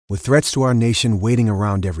With threats to our nation waiting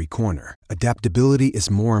around every corner, adaptability is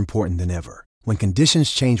more important than ever. When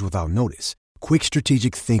conditions change without notice, quick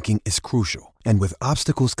strategic thinking is crucial. And with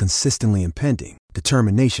obstacles consistently impending,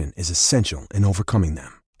 determination is essential in overcoming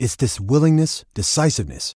them. It's this willingness,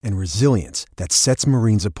 decisiveness, and resilience that sets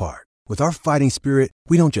Marines apart. With our fighting spirit,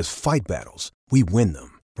 we don't just fight battles, we win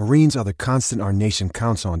them. Marines are the constant our nation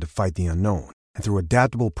counts on to fight the unknown. And through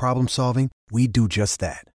adaptable problem solving, we do just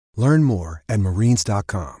that. Learn more at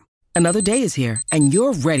marines.com. Another day is here, and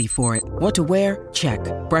you're ready for it. What to wear? Check.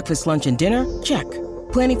 Breakfast, lunch, and dinner? Check.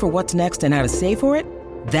 Planning for what's next and how to save for it?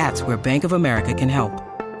 That's where Bank of America can help.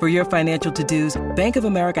 For your financial to-dos, Bank of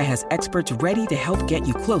America has experts ready to help get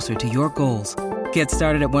you closer to your goals. Get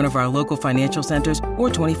started at one of our local financial centers or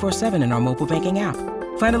 24/7 in our mobile banking app.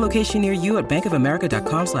 Find a location near you at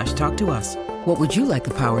bankofamerica.com/talktous. What would you like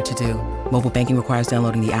the power to do? Mobile banking requires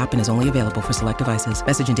downloading the app and is only available for select devices.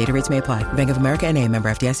 Message and data rates may apply. Bank of America N.A., member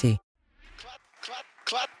FDIC.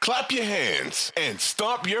 Clap your hands and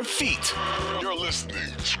stomp your feet. You're listening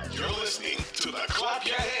to the Clap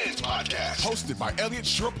Your Hands podcast, hosted by Elliot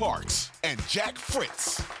Shore-Parks and Jack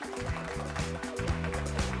Fritz.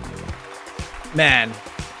 Man,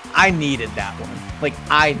 I needed that one.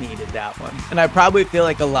 I needed that one. And I probably feel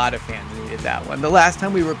like a lot of fans needed that one. The last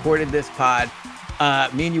time we recorded this pod,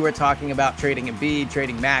 me and you were talking about trading Embiid,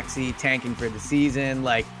 trading Maxey, tanking for the season.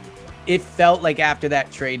 It felt like after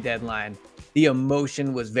that trade deadline, the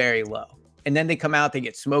emotion was very low. And then they come out, they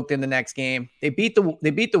get smoked in the next game. They beat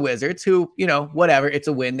the Wizards, who, whatever, it's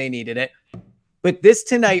a win. They needed it. But this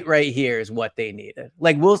tonight right here is what they needed.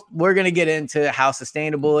 We're going to get into how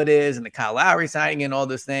sustainable it is and the Kyle Lowry signing and all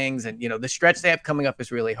those things. And, the stretch they have coming up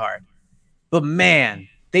is really hard. But, man,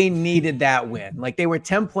 they needed that win. They were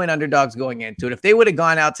 10-point underdogs going into it. If they would have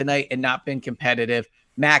gone out tonight and not been competitive,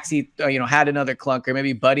 Maxey, had another clunker,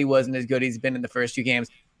 maybe Buddy wasn't as good as he's been in the first few games,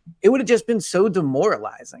 it would have just been so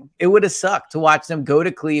demoralizing. It would have sucked to watch them go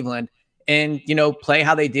to Cleveland and, play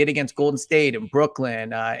how they did against Golden State and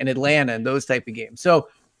Brooklyn and Atlanta and those type of games. So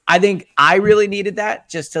I think I really needed that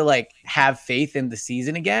just to have faith in the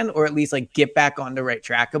season again, or at least get back on the right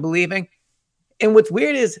track of believing. And what's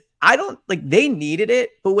weird is they needed it,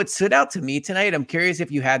 but what stood out to me tonight, I'm curious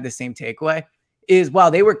if you had the same takeaway, is while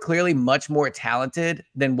they were clearly much more talented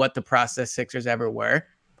than what the process Sixers ever were,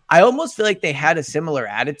 I almost feel like they had a similar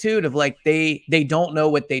attitude of they don't know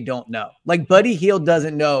what they don't know. Buddy Hield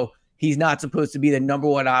doesn't know he's not supposed to be the number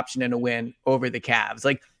one option in a win over the Cavs.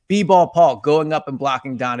 B-Ball Paul going up and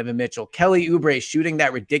blocking Donovan Mitchell. Kelly Oubre shooting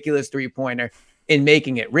that ridiculous three-pointer and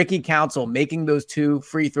making it. Ricky Council making those 2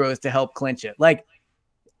 free throws to help clinch it.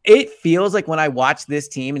 It feels like when I watch this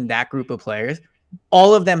team and that group of players,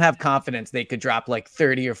 all of them have confidence they could drop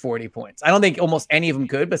 30 or 40 points. I don't think almost any of them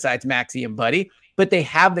could besides Maxey and Buddy, but they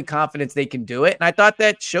have the confidence they can do it. And I thought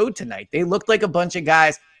that showed tonight. They looked like a bunch of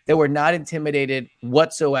guys that were not intimidated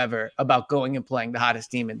whatsoever about going and playing the hottest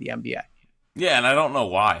team in the NBA. Yeah, and I don't know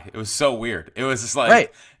why. It was so weird. It was just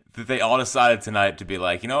right. That they all decided tonight to be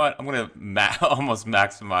you know what? I'm going to almost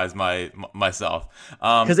maximize myself.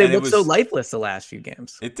 Because they looked so lifeless the last few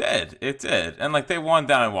games. It did. And they won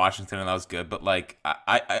down in Washington, and that was good. But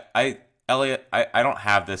Elliot, I don't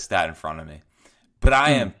have this stat in front of me. But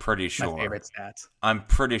I am pretty sure. My favorite stats. I'm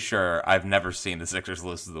pretty sure I've never seen the Sixers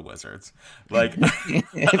lose to the Wizards.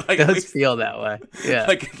 It does feel that way. Yeah.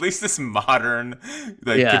 At least this modern,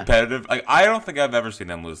 competitive. I don't think I've ever seen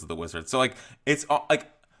them lose to the Wizards. So it's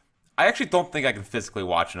I actually don't think I can physically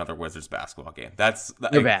watch another Wizards basketball game. They're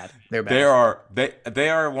bad. They're bad. They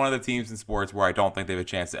are one of the teams in sports where I don't think they have a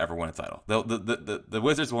chance to ever win a title. The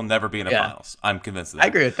Wizards will never be in the finals. I'm convinced of that. I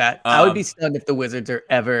agree with that. I would be stunned if the Wizards are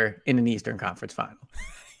ever in an Eastern Conference final.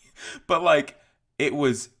 But it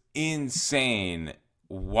was insane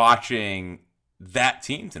watching that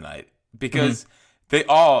team tonight because they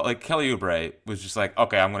all, Kelly Oubre was just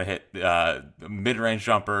okay, I'm going to hit mid-range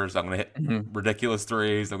jumpers. I'm going to hit ridiculous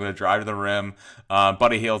threes. I'm going to drive to the rim.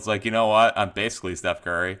 Buddy Hield's you know what? I'm basically Steph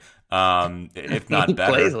Curry, if not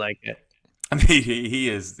better. He plays like it. I mean, he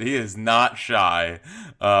is not shy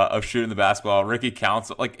of shooting the basketball. Ricky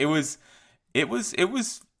Council, it was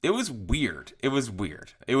weird. It was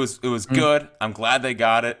weird. It was good. I'm glad they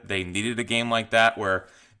got it. They needed a game like that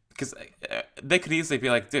because they could easily be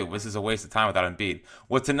dude, this is a waste of time without Embiid.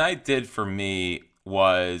 What tonight did for me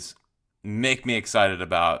was make me excited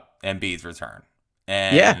about Embiid's return.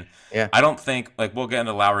 And yeah. I don't think we'll get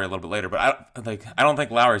into Lowry a little bit later, but I don't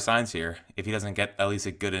think Lowry signs here if he doesn't get at least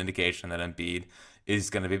a good indication that Embiid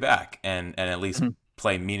is going to be back and at least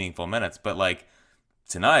play meaningful minutes. But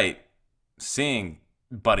tonight, seeing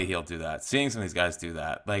Buddy Hield do that, seeing some of these guys do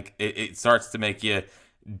that, it starts to make you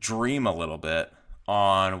dream a little bit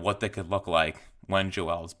on what they could look like when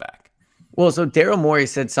Joel's back? Well, so Daryl Morey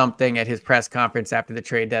said something at his press conference after the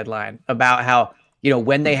trade deadline about how,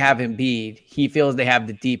 when they have Embiid, he feels they have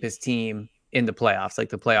the deepest team in the playoffs, like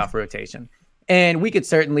the playoff rotation. And we could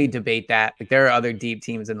certainly debate that. Like, there are other deep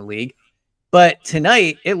teams in the league. But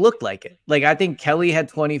tonight, it looked like it. Like, I think Kelly had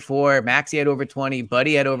 24, Maxey had over 20,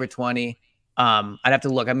 Buddy had over 20. I'd have to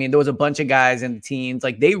look. I mean, there was a bunch of guys in the teams.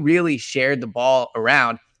 Like, they really shared the ball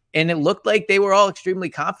around. And it looked like they were all extremely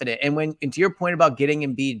confident. And to your point about getting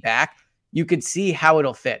Embiid back, you could see how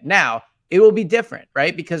it'll fit. Now, it will be different,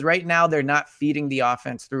 right? Because right now they're not feeding the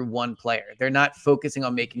offense through one player. They're not focusing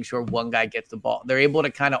on making sure one guy gets the ball. They're able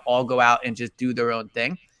to kind of all go out and just do their own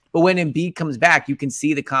thing. But when Embiid comes back, you can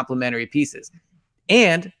see the complementary pieces.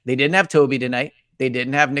 And they didn't have Toby tonight. They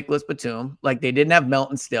didn't have Nicholas Batum. Like, they didn't have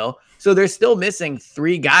Melton still. So they're still missing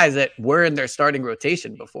 3 guys that were in their starting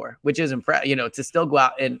rotation before, which is impressive, to still go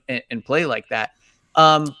out and play like that.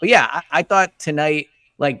 But yeah, I thought tonight,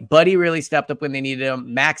 like, Buddy really stepped up when they needed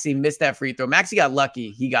him. Maxey missed that free throw. Maxey got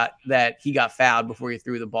lucky. He got fouled before he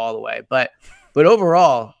threw the ball away. But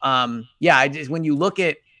overall, yeah, when you look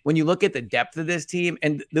at the depth of this team,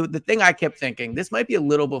 and the thing I kept thinking, this might be a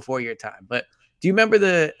little before your time, but do you remember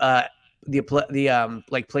the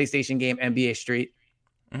PlayStation game NBA Street?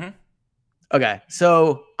 Mm-hmm. Okay,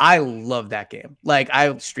 so I love that game. Like,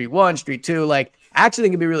 Street 1, Street 2, like, I actually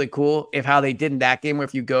think it'd be really cool if how they did in that game, where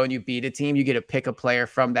if you go and you beat a team, you get to pick a player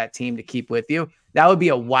from that team to keep with you. That would be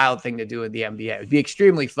a wild thing to do in the NBA. It would be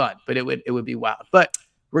extremely fun, but it would be wild. But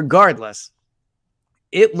regardless,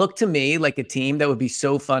 it looked to me like a team that would be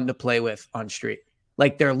so fun to play with on Street.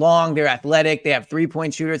 Like, they're long, they're athletic, they have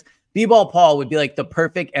 3-point shooters. B-Ball Paul would be like the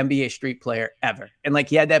perfect NBA Street player ever. And like,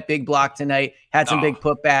 he had that big block tonight, had some big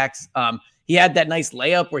putbacks. He had that nice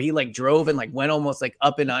layup where he like drove and like went almost like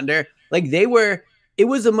up and under. Like, it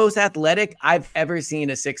was the most athletic I've ever seen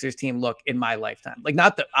a Sixers team look in my lifetime. Like,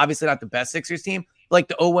 obviously not the best Sixers team, but like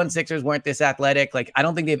the 0-1 Sixers weren't this athletic. Like, I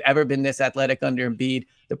don't think they've ever been this athletic under Embiid.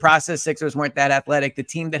 The process Sixers weren't that athletic. The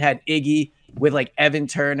team that had Iggy with like Evan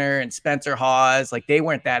Turner and Spencer Hawes, like, they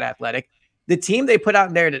weren't that athletic. The team they put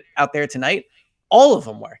out there tonight, all of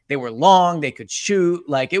them were. They were long, they could shoot.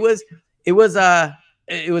 Like, it was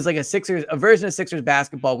like a version of Sixers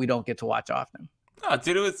basketball we don't get to watch often. No,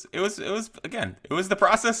 dude, it was the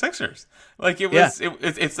process Sixers. Like,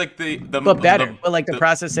 it's like but better, but like the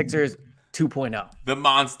process Sixers 2.0. The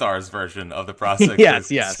Monstars version of the process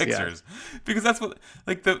yes, Sixers. Because that's what,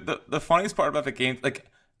 like, the funniest part about the game, like,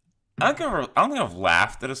 I don't think I've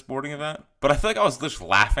laughed at a sporting event, but I feel like I was just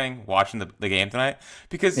laughing watching the game tonight,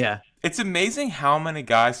 because it's amazing how many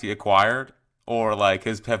guys he acquired or like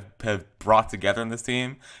have brought together in this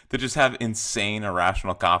team to just have insane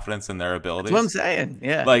irrational confidence in their abilities. That's what I'm saying.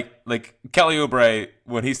 Yeah. Like Kelly Oubre,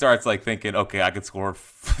 when he starts like thinking, okay, I could score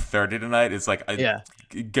 30 tonight, it's like,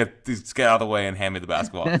 get out of the way and hand me the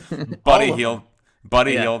basketball. Buddy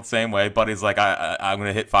Hield, same way. Buddy's like, I'm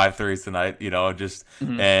gonna hit 5 threes tonight, just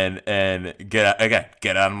and get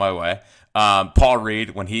out of my way. Paul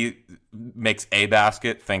Reed, when he makes a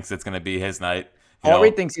basket, thinks it's gonna be his night. Paul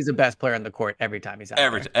Reed thinks he's the best player on the court every time he's out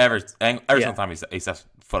every single time he steps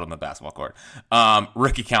foot on the basketball court.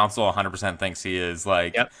 Ricky Council 100% thinks he is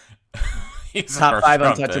like he's top 5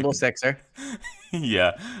 untouchable Sixer.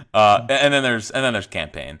 Yeah, and then there's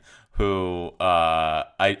Campaign, who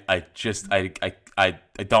I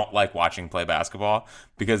don't like watching play basketball,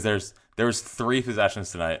 because there was 3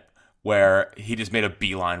 possessions tonight where he just made a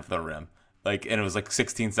beeline for the rim, like, and it was like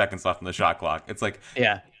 16 seconds left on the shot clock. It's like,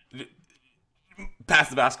 pass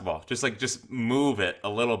the basketball, just move it a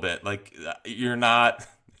little bit. Like, you're not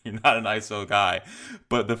an ISO guy.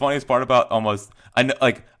 But the funniest part about I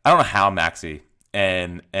don't know how Maxey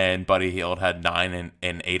and Buddy Hield had 9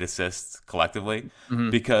 and 8 assists collectively,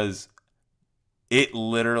 because it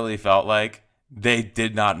literally felt like they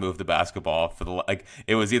did not move the basketball for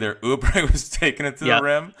it was either Oubre was taking it to the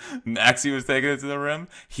rim, Maxey was taking it to the rim,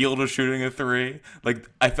 Hield was shooting a 3. Like,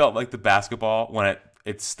 I felt like the basketball, when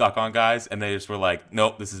it stuck on guys and they just were like,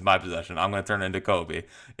 nope, this is my possession, I'm going to turn it into Kobe.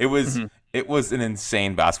 It was an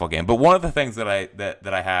insane basketball game. But one of the things that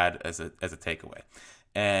I had as a takeaway,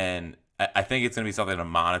 and I think it's going to be something to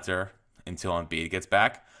monitor until Embiid gets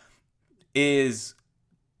back, is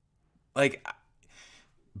like,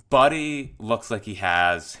 Buddy looks like he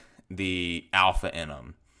has the alpha in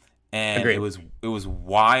him, and Agreed. it was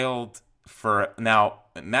wild. For now,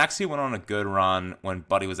 Maxey went on a good run when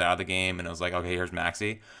Buddy was out of the game, and it was like, okay, here's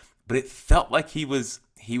Maxey, but it felt like he was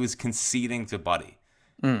conceding to Buddy,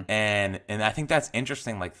 And I think that's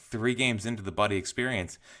interesting. Like 3 games into the Buddy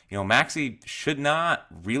experience, Maxey should not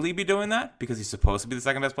really be doing that because he's supposed to be the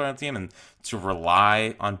second best player on the team, and to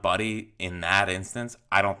rely on Buddy in that instance,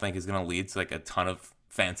 I don't think is going to lead to like a ton of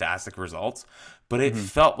fantastic results. But it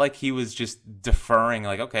felt like he was just deferring,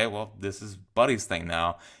 like, okay, well, this is Buddy's thing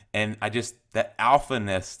now, and that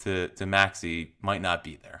alphaness to Maxey might not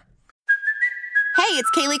be there. Hey,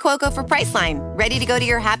 it's Kaylee Cuoco for Priceline. Ready to go to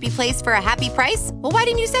your happy place for a happy price? Well, why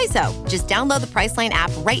didn't you say so? Just download the Priceline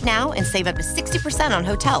app right now and save up to 60% on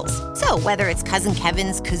hotels. So whether it's Cousin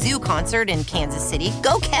Kevin's Kazoo Concert in Kansas City,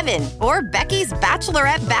 go Kevin, or Becky's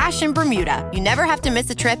Bachelorette Bash in Bermuda, you never have to miss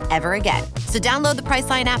a trip ever again. So download the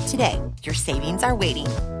Priceline app today. Your savings are waiting.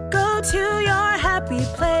 Go to your happy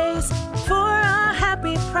place for a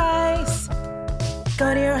happy price.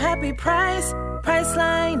 Go to your happy price,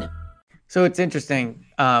 Priceline. So it's interesting.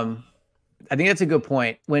 I think that's a good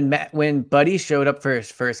point. When Buddy showed up for his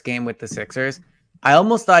first game with the Sixers, I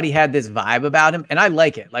almost thought he had this vibe about him, and I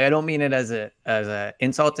like it. Like, I don't mean it as a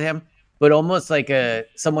insult to him, but almost like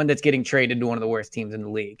someone that's getting traded to one of the worst teams in the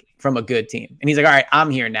league from a good team. And he's like, all right, I'm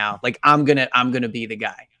here now. Like, I'm gonna be the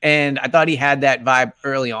guy. And I thought he had that vibe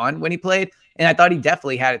early on when he played, and I thought he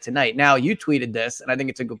definitely had it tonight. Now, you tweeted this, and I think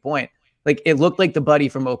it's a good point. Like, it looked like the Buddy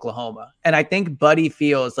from Oklahoma. And I think Buddy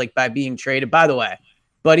feels like by being traded, by the way,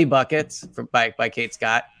 Buddy Buckets by Kate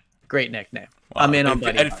Scott, great nickname. Well, I'm in on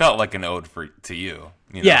Buddy. It felt like an ode to you.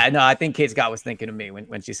 Yeah, no, I think Kate Scott was thinking of me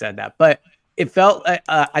when she said that. But it felt,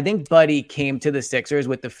 I think Buddy came to the Sixers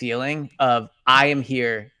with the feeling of, I am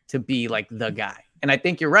here to be like the guy. And I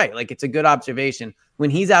think you're right. Like, it's a good observation.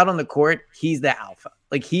 When he's out on the court, he's the alpha.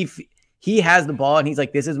 Like, he has the ball and he's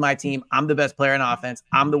like, this is my team. I'm the best player in offense.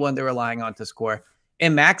 I'm the one they're relying on to score.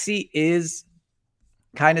 And Maxey is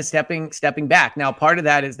kind of stepping back. Now, part of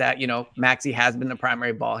that is that, Maxey has been the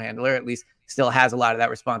primary ball handler, at least still has a lot of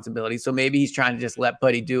that responsibility. So maybe he's trying to just let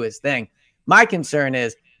Buddy do his thing. My concern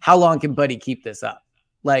is, how long can Buddy keep this up?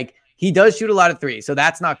 Like, he does shoot a lot of threes, so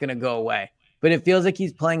that's not going to go away. But it feels like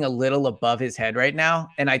he's playing a little above his head right now.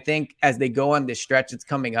 And I think as they go on this stretch that's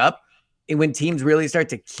coming up, and when teams really start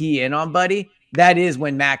to key in on Buddy, that is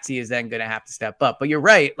when Maxey is then going to have to step up. But you're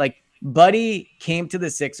right. Like, Buddy came to the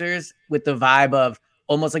Sixers with the vibe of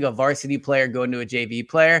almost like a varsity player going to a JV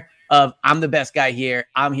player of, I'm the best guy here.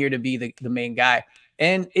 I'm here to be the main guy.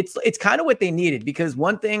 And it's kind of what they needed, because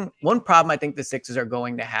one problem I think the Sixers are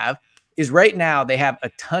going to have is right now they have a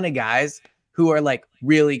ton of guys who are like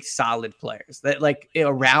really solid players that, like,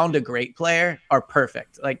 around a great player are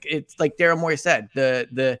perfect. Like, it's like Daryl Morey said,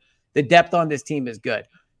 the depth on this team is good,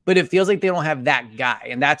 but it feels like they don't have that guy.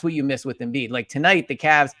 And that's what you miss with Embiid. Like tonight, the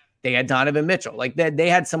Cavs, they had Donovan Mitchell. Like they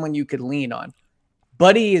had someone you could lean on.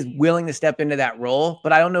 Buddy is willing to step into that role,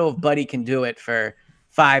 but I don't know if Buddy can do it for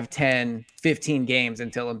 5, 10, 15 games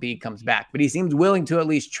until Embiid comes back. But he seems willing to at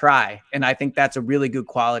least try. And I think that's a really good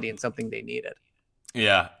quality and something they needed.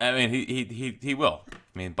 Yeah, I mean, he will.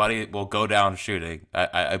 I mean, Buddy will go down shooting.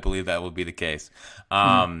 I believe that will be the case.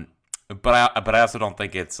 But I also don't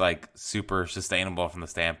think it's like super sustainable from the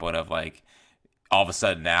standpoint of like all of a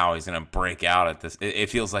sudden now he's going to break out at this. It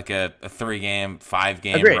feels like a 3-game,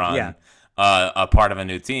 5-game run, yeah. A part of a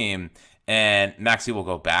new team. And Maxey will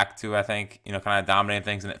go back to, I think, kind of dominating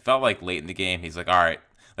things. And it felt like late in the game, he's like, all right.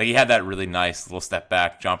 Like he had that really nice little step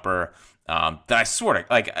back jumper that I sort of,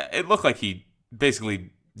 like, it looked like he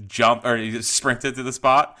basically jumped or he just sprinted to the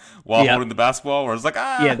spot while holding the basketball, where it's like,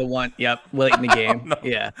 yeah, the one, late in the game.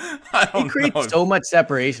 Yeah. He creates so much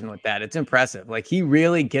separation with that. It's impressive. Like he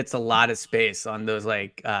really gets a lot of space on those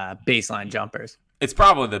like baseline jumpers. It's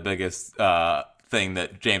probably the biggest thing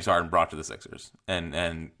that James Harden brought to the Sixers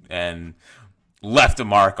and left a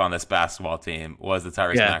mark on this basketball team was the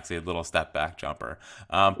Tyrese Maxey little step back jumper.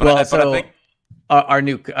 But I think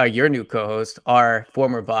your new co-host, our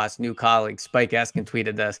former boss, new colleague, Spike Eskin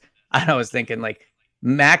tweeted this. And I was thinking, like,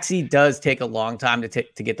 Maxey does take a long time to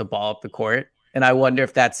get the ball up the court. And I wonder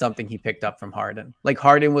if that's something he picked up from Harden. Like,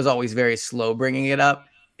 Harden was always very slow bringing it up.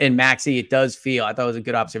 And Maxey, it does feel, I thought it was a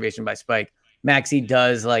good observation by Spike, Maxey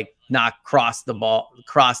does, like, not cross the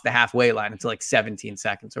halfway line until, like, 17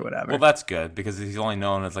 seconds or whatever. Well, that's good because he's only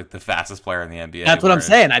known as, like, the fastest player in the NBA. That's what I'm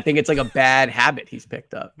saying. I think it's, like, a bad habit he's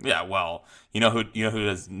picked up. Yeah, well, you know who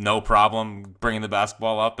has no problem bringing the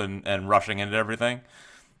basketball up and rushing into everything?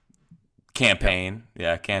 Campaign.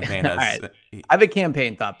 Yeah, Campaign has. Right. I have a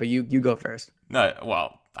campaign thought, but you go first. No,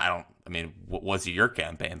 well, what's your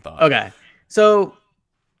campaign thought? Okay. So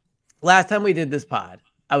last time we did this pod,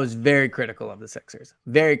 I was very critical of the Sixers,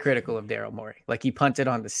 very critical of Daryl Morey. Like he punted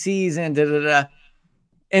on the season,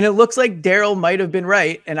 And it looks like Daryl might have been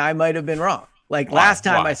right and I might have been wrong. Like last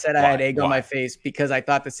time I said I had egg on Why? my face because I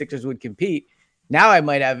thought the Sixers would compete. Now I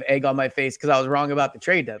might have egg on my face because I was wrong about the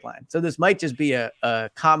trade deadline. So this might just be a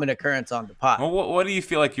common occurrence on the pod. Well, what do you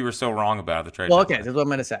feel like you were so wrong about the trade Well, deadline? okay, this is what I'm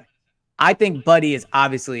going to say. I think Buddy is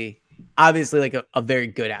obviously like a very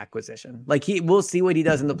good acquisition. Like we'll see what he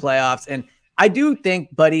does in the playoffs. And I do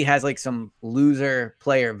think Buddy has like some loser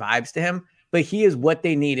player vibes to him, but he is what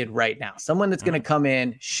they needed right now. Someone that's going to come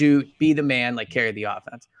in, shoot, be the man, like carry the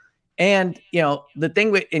offense. And, the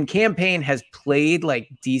thing in Campaign has played like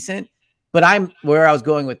decent, but where I was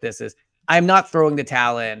going with this is I'm not throwing the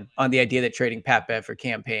towel in on the idea that trading Pat Bev for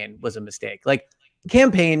Campaign was a mistake. Like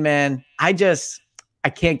Campaign, man, I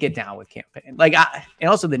can't get down with Campaign. Like, and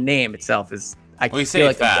also the name itself is. You say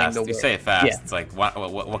it fast. You say it fast. Yeah. It's like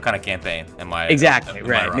what kind of campaign am I? Exactly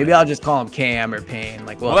right. Maybe I'll just call him Cam or Payne.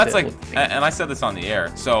 Like, well, that's and I said this on the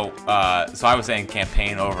air. So I was saying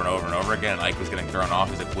Campaign over and over and over again, and Ike was getting thrown off.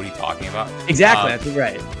 He's like, "What are you talking about?" Exactly. That's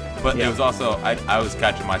right. But it was also I was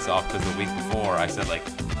catching myself because the week before I said like,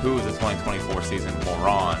 "Who is the 2024 season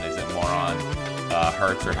moron? Is it moron,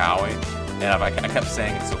 Hurts or Howie?" And I kept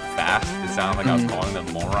saying it so fast, it sounded like I was calling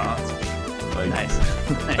them morons. Like, nice.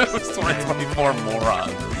 It was 2024 moron.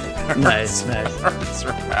 Nice. Hurts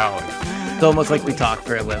or Howie. It's almost like we talk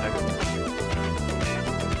for a living.